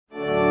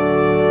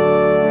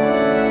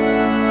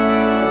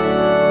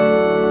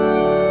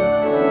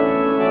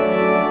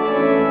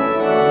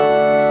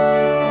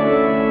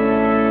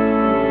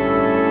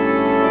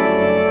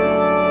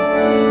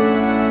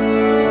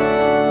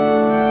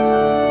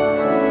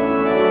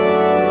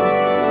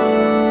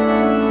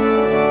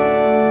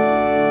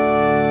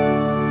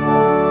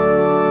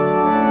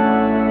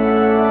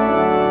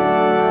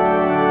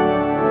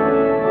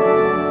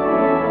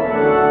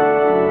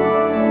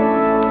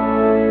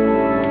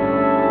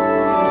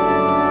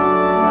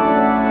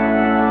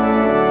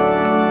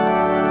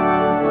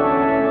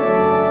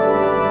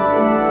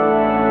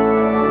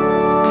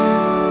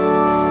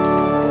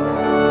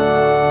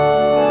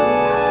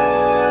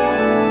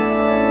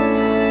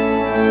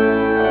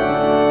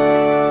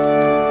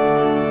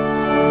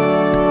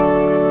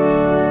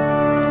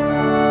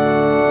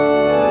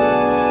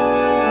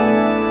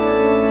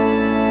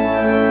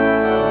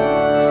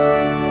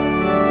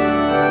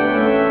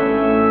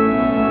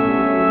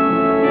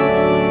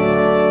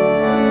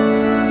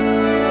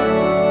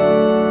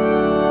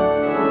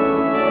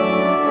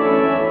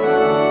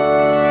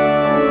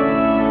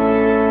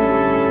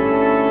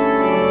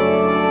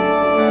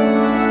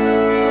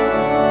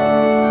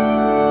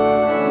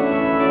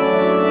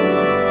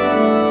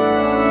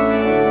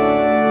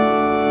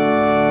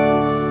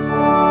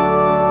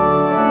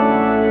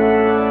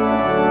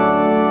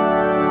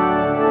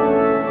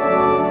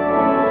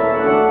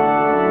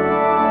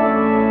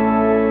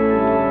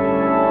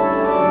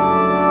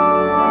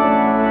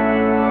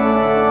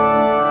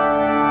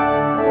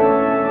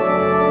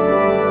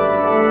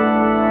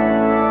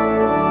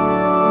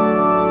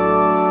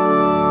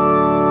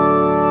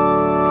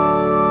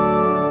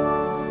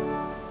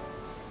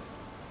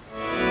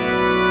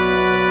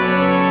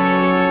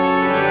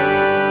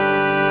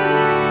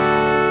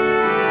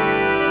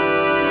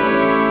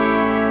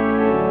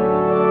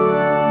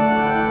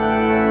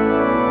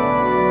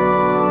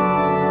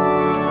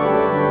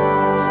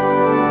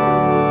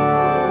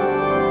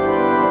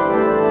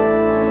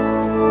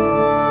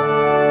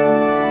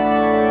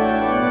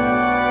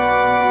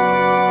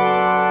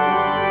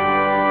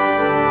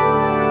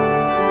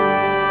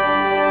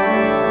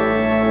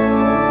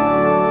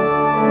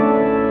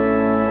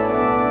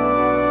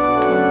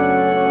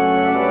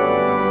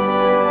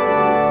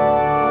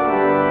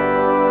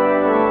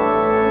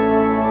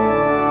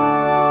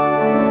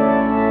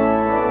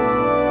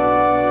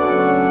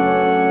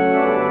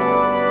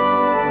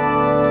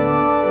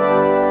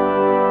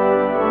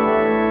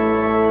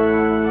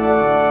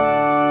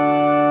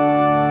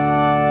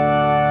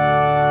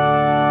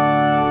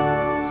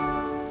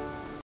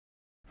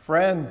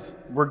Friends,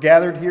 we're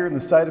gathered here in the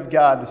sight of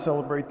God to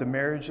celebrate the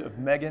marriage of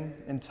Megan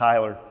and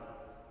Tyler.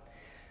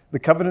 The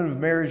covenant of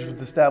marriage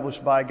was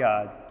established by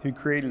God, who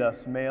created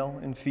us, male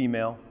and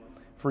female,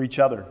 for each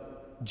other.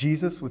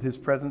 Jesus, with his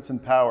presence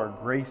and power,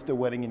 graced a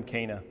wedding in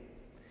Cana,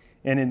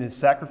 and in his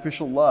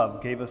sacrificial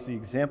love gave us the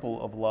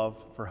example of love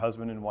for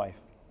husband and wife.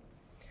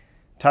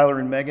 Tyler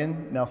and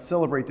Megan now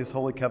celebrate this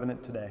holy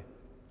covenant today.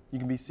 You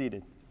can be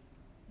seated.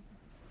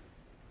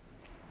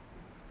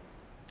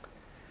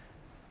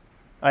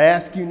 I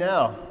ask you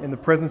now, in the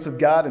presence of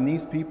God and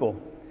these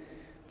people,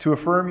 to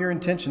affirm your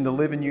intention to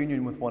live in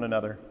union with one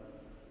another.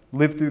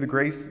 Live through the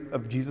grace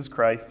of Jesus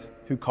Christ,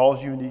 who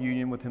calls you into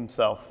union with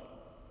himself,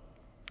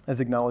 as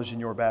acknowledged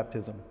in your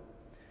baptism.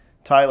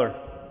 Tyler,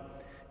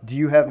 do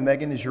you have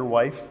Megan as your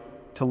wife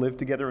to live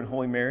together in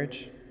holy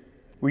marriage?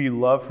 Will you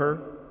love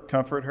her,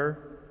 comfort her,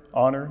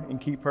 honor, and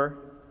keep her?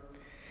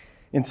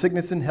 In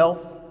sickness and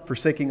health,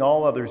 forsaking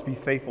all others, be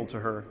faithful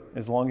to her,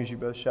 as long as you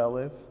both shall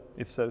live?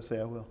 If so, say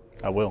I will.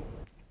 I will.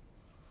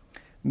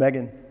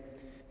 Megan,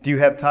 do you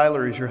have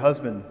Tyler as your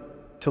husband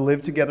to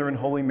live together in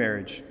holy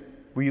marriage?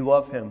 Will you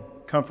love him,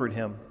 comfort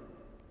him,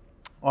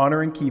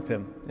 honor and keep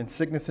him in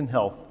sickness and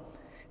health,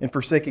 and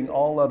forsaking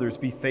all others,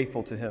 be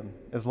faithful to him,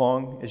 as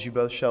long as you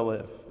both shall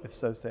live? If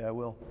so, say I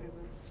will.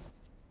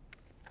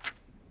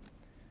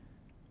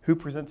 Who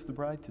presents the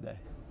bride today?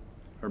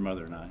 Her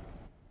mother and I.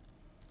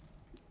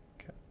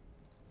 Okay.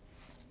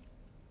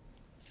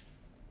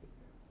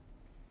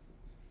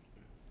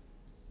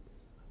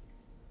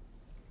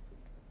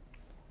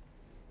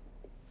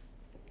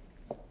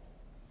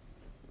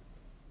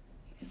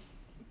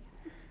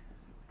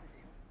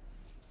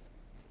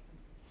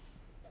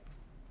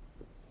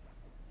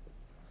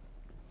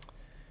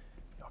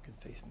 Y'all can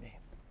face me.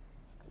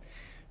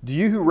 Do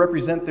you who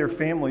represent their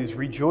families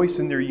rejoice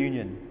in their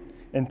union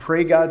and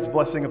pray God's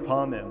blessing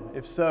upon them?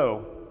 If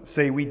so,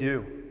 say we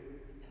do.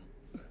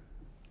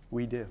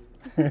 We do.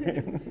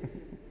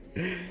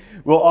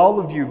 Will all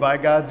of you, by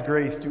God's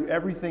grace, do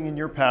everything in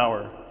your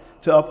power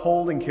to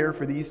uphold and care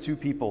for these two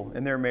people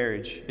in their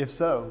marriage? If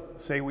so,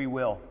 say we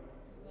will.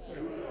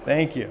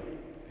 Thank you.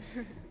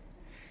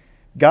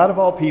 God of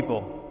all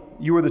people,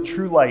 you are the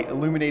true light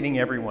illuminating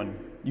everyone.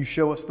 You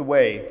show us the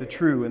way, the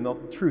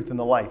truth, and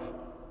the life.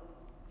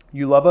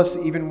 You love us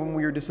even when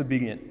we are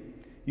disobedient.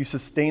 You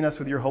sustain us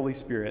with your Holy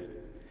Spirit.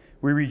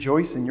 We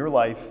rejoice in your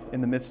life in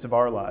the midst of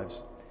our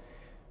lives.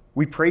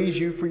 We praise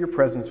you for your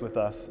presence with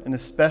us, and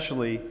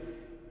especially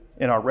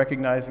in our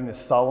recognizing this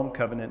solemn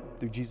covenant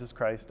through Jesus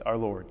Christ our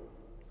Lord.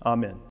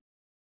 Amen.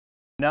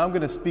 Now I'm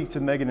going to speak to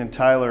Megan and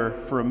Tyler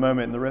for a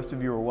moment, and the rest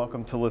of you are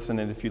welcome to listen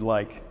in if you'd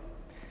like.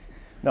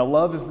 Now,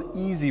 love is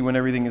easy when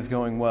everything is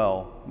going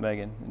well,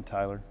 Megan and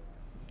Tyler.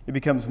 It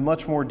becomes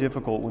much more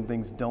difficult when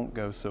things don't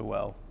go so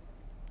well.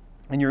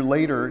 In your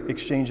later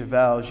exchange of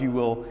vows, you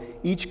will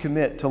each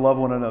commit to love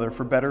one another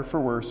for better, for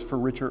worse, for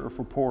richer, or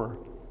for poorer,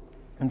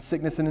 in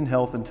sickness and in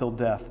health until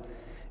death.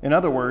 In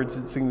other words,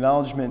 it's an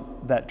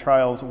acknowledgement that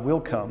trials will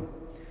come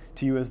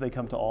to you as they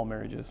come to all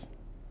marriages.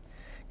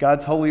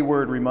 God's holy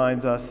word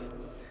reminds us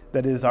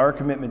that it is our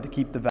commitment to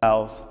keep the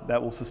vows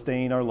that will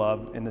sustain our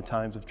love in the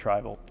times of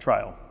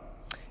trial.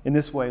 In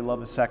this way,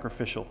 love is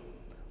sacrificial.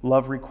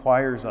 Love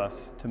requires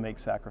us to make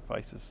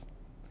sacrifices.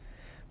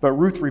 But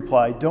Ruth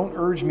replied, "Don't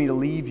urge me to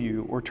leave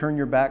you or turn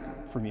your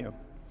back from you.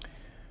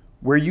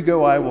 Where you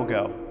go, I will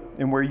go,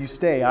 and where you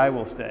stay, I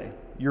will stay.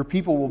 Your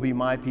people will be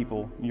my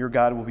people, and your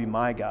God will be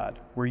my God.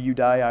 Where you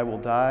die, I will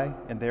die,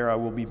 and there I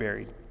will be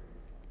buried."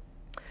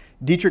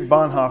 Dietrich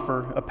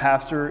Bonhoeffer, a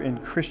pastor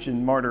and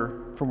Christian martyr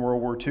from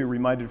World War II,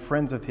 reminded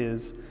friends of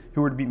his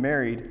who were to be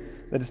married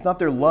that it's not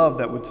their love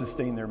that would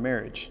sustain their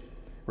marriage.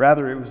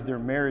 Rather, it was their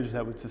marriage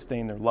that would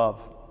sustain their love.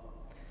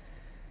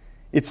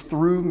 It's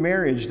through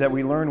marriage that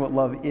we learn what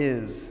love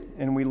is,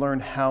 and we learn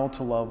how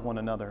to love one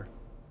another.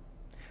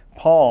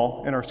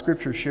 Paul, in our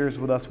scripture, shares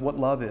with us what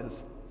love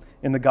is.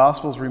 And the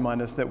Gospels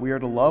remind us that we are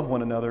to love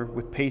one another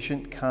with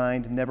patient,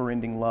 kind,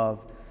 never-ending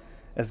love,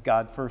 as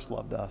God first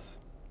loved us.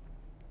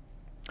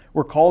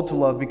 We're called to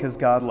love because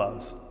God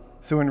loves.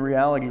 So in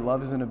reality,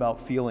 love isn't about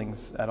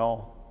feelings at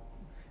all.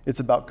 It's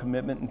about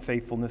commitment and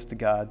faithfulness to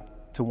God,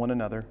 to one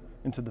another,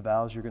 and to the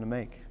vows you're going to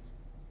make.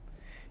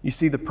 You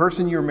see, the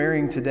person you're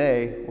marrying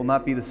today will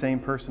not be the same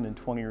person in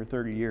 20 or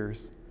 30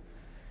 years.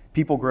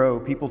 People grow,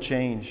 people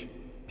change,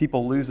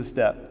 people lose a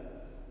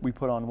step. We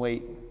put on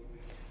weight.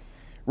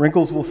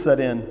 Wrinkles will set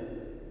in,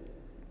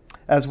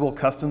 as will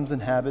customs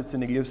and habits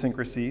and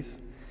idiosyncrasies.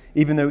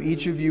 Even though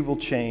each of you will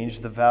change,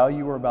 the vow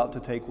you are about to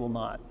take will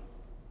not.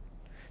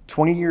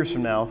 20 years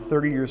from now,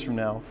 30 years from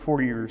now,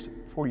 40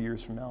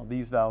 years from now,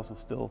 these vows will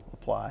still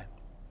apply.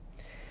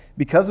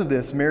 Because of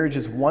this, marriage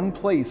is one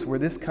place where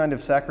this kind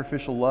of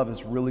sacrificial love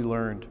is really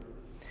learned.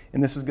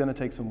 And this is going to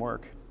take some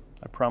work.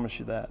 I promise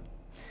you that.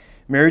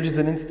 Marriage is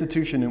an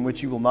institution in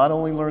which you will not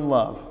only learn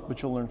love,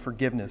 but you'll learn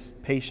forgiveness,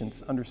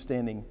 patience,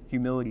 understanding,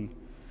 humility,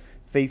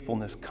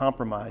 faithfulness,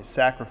 compromise,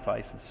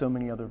 sacrifice, and so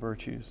many other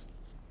virtues.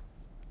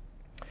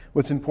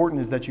 What's important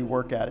is that you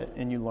work at it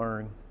and you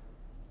learn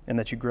and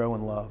that you grow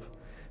in love.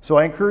 So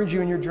I encourage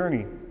you in your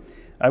journey.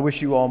 I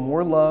wish you all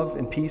more love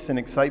and peace and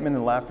excitement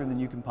and laughter than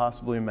you can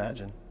possibly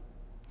imagine.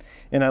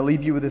 And I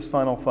leave you with this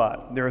final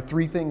thought. There are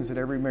 3 things that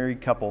every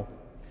married couple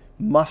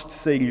must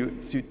say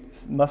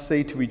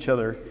to each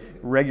other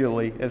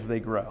regularly as they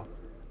grow.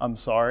 I'm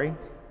sorry,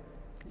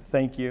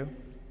 thank you,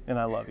 and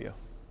I love you.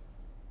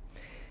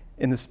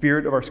 In the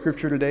spirit of our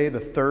scripture today, the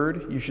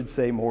third you should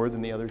say more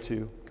than the other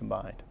 2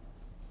 combined.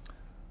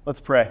 Let's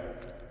pray.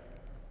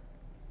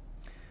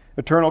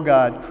 Eternal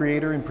God,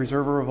 creator and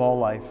preserver of all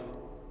life,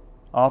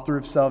 author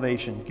of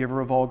salvation,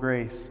 giver of all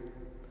grace,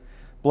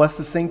 bless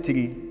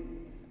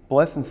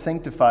and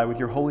sanctify with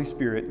your Holy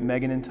Spirit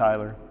Megan and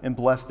Tyler, and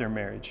bless their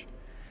marriage.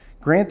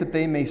 Grant that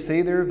they may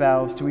say their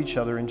vows to each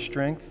other in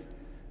strength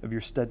of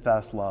your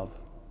steadfast love.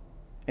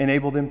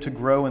 Enable them to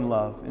grow in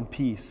love and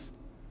peace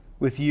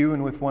with you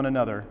and with one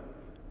another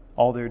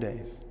all their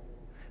days,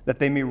 that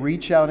they may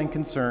reach out in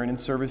concern and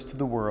service to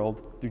the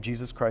world through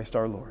Jesus Christ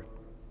our Lord.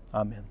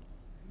 Amen.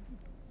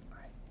 All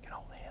right, you can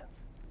hold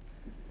hands.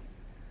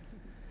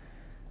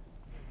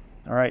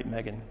 All right,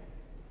 Megan,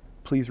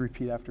 please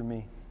repeat after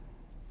me.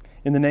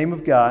 In the name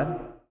of God.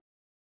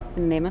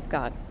 In the name of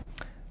God.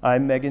 I,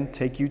 Megan,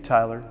 take you,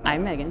 Tyler. I,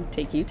 Megan,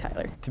 take you,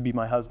 Tyler. To be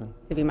my husband.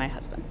 To be my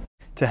husband.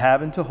 To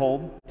have and to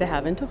hold. To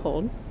have and to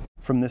hold.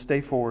 From this day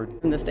forward.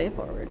 From this day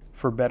forward.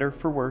 For better,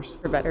 for worse.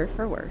 For better,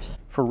 for worse.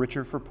 For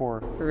richer, for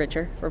poorer. For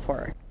richer, for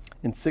poorer.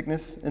 In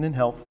sickness and in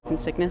health. In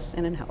sickness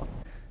and in health.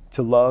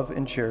 To love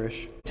and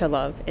cherish. To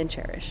love and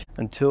cherish.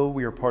 Until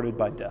we are parted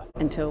by death.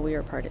 Until we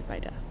are parted by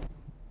death.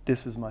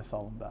 This is my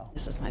solemn vow.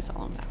 This is my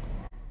solemn vow.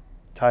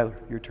 Tyler,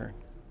 your turn.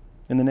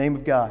 In the name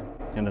of God.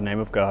 In the name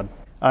of God.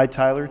 I,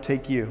 Tyler,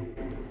 take you.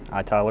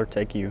 I, Tyler,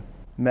 take you.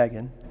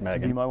 Megan. To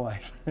be my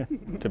wife.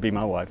 To be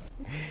my wife.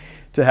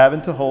 To have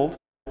and to hold.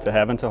 To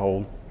have and to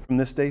hold. From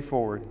this day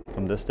forward.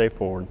 From this day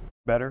forward.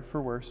 Better,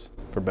 for worse.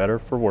 For better,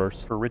 for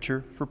worse. For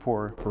richer, for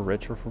poorer. For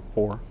richer, for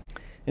poor.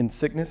 In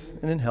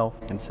sickness and in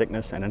health. In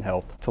sickness and in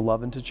health. To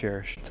love and to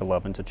cherish. To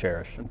love and to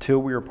cherish. Until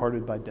we are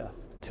parted by death.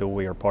 Till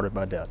we are parted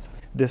by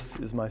death. This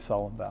is my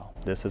solemn vow.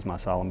 This is my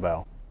solemn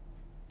vow.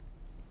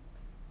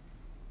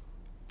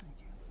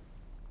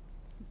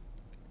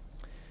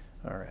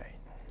 All right.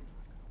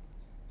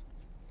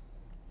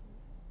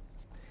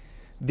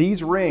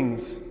 These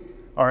rings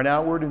are an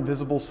outward and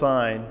visible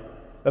sign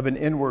of an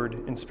inward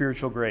and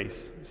spiritual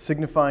grace,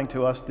 signifying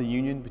to us the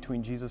union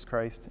between Jesus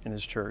Christ and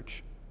his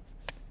church.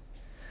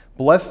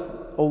 Bless,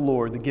 O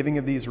Lord, the giving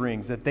of these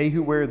rings, that they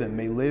who wear them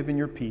may live in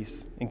your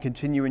peace and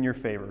continue in your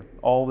favor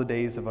all the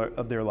days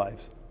of their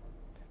lives.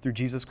 Through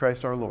Jesus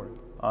Christ our Lord.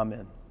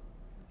 Amen.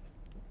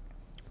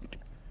 All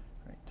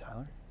right,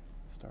 Tyler,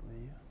 start with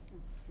you.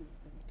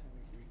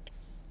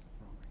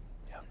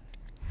 Yeah.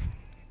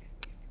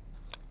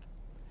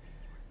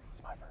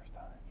 It's my first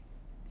time.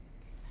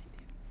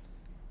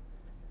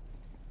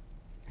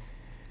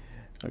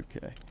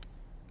 Okay.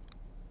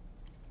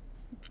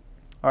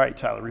 All right,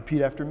 Tyler,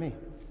 repeat after me.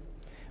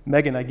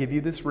 Megan, I give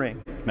you this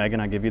ring. Megan,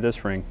 I give you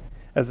this ring.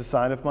 As a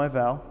sign of my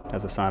vow.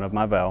 As a sign of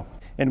my vow.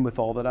 And with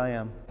all that I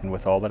am. And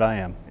with all that I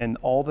am. And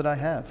all that I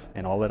have.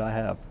 And all that I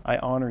have. I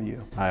honor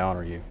you. I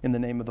honor you. In the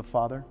name of the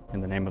Father.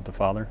 In the name of the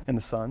Father. And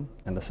the Son.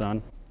 And the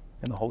Son.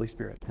 And the Holy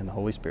Spirit. And the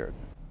Holy Spirit.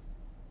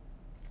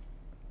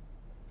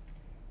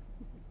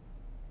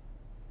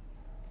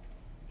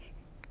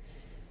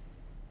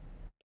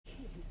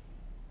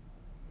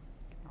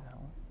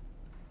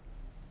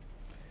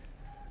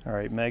 All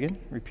right, Megan,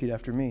 repeat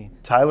after me.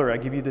 Tyler, I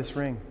give you this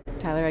ring.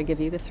 Tyler, I give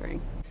you this ring.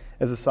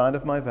 As a sign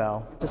of my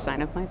vow. As a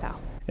sign of my vow.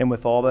 And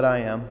with all that I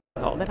am.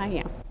 With all that I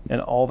am.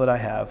 And all that I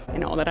have.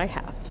 And all that I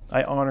have.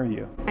 I honor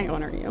you. I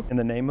honor you. In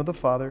the name of the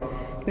Father.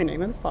 In the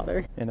name of the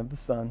Father. And of the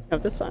Son.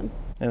 Of the Son.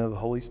 And of the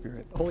Holy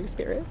Spirit. The Holy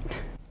Spirit.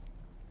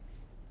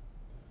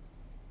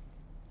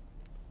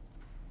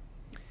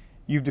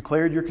 You've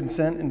declared your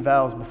consent and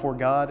vows before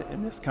God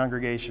in this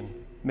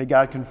congregation. May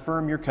God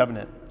confirm your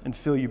covenant and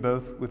fill you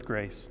both with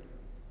grace.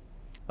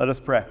 Let us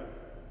pray.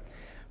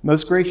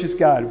 Most gracious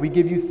God, we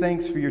give you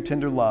thanks for your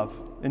tender love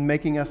in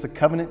making us a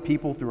covenant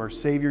people through our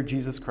Savior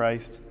Jesus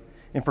Christ,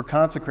 and for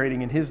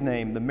consecrating in his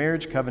name the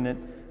marriage covenant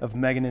of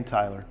Megan and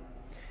Tyler.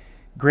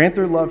 Grant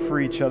their love for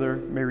each other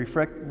may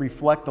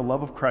reflect the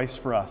love of Christ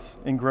for us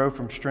and grow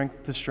from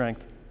strength to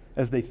strength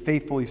as they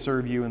faithfully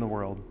serve you in the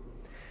world.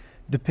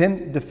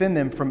 Defend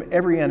them from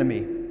every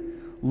enemy.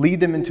 Lead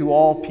them into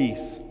all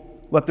peace.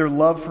 Let their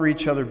love for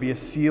each other be a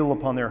seal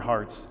upon their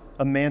hearts,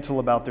 a mantle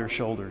about their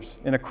shoulders,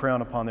 and a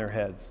crown upon their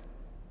heads.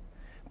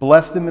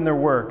 Bless them in their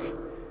work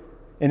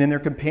and in their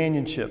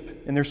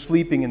companionship, in their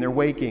sleeping and their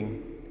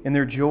waking, in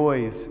their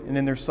joys and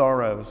in their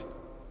sorrows,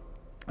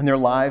 in their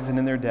lives and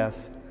in their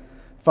deaths.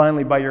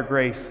 Finally, by your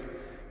grace,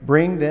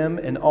 bring them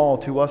and all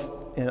to us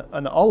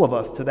and all of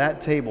us to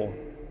that table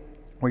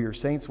where your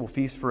saints will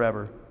feast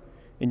forever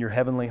in your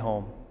heavenly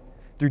home.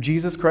 Through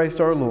Jesus Christ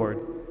our Lord,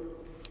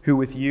 who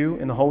with you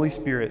and the Holy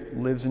Spirit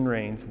lives and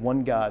reigns,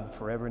 one God,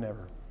 forever and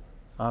ever.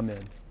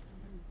 Amen.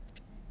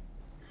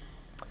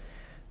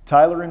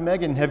 Tyler and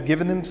Megan have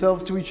given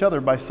themselves to each other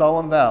by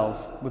solemn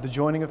vows with the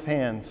joining of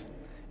hands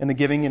and the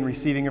giving and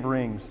receiving of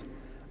rings.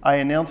 I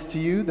announce to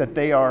you that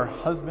they are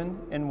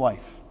husband and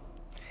wife.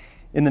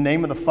 In the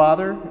name of the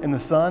Father, and the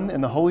Son,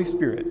 and the Holy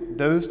Spirit,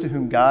 those to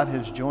whom God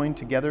has joined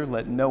together,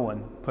 let no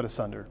one put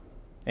asunder.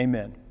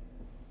 Amen.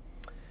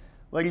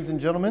 Ladies and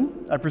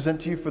gentlemen, I present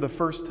to you for the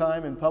first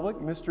time in public,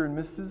 Mr. and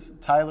Mrs.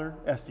 Tyler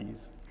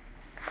Estes.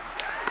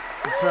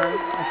 Turn.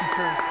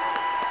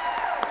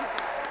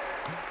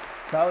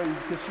 Tyler, you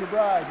kiss your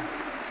bride.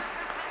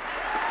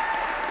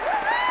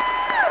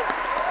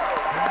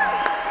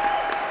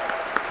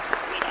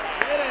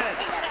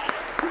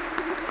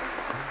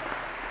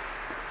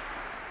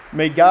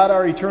 May God,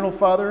 our eternal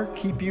Father,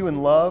 keep you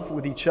in love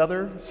with each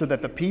other so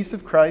that the peace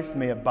of Christ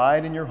may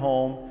abide in your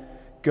home.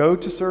 Go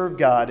to serve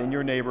God and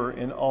your neighbor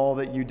in all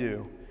that you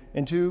do.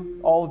 And to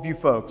all of you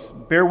folks,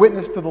 bear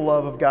witness to the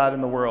love of God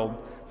in the world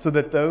so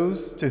that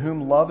those to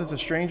whom love is a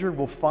stranger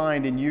will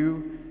find in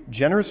you,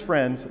 generous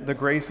friends, the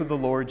grace of the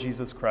Lord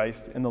Jesus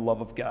Christ and the love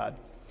of God.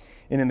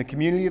 And in the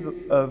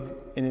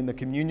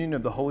communion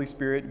of the Holy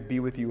Spirit be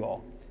with you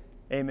all.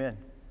 Amen.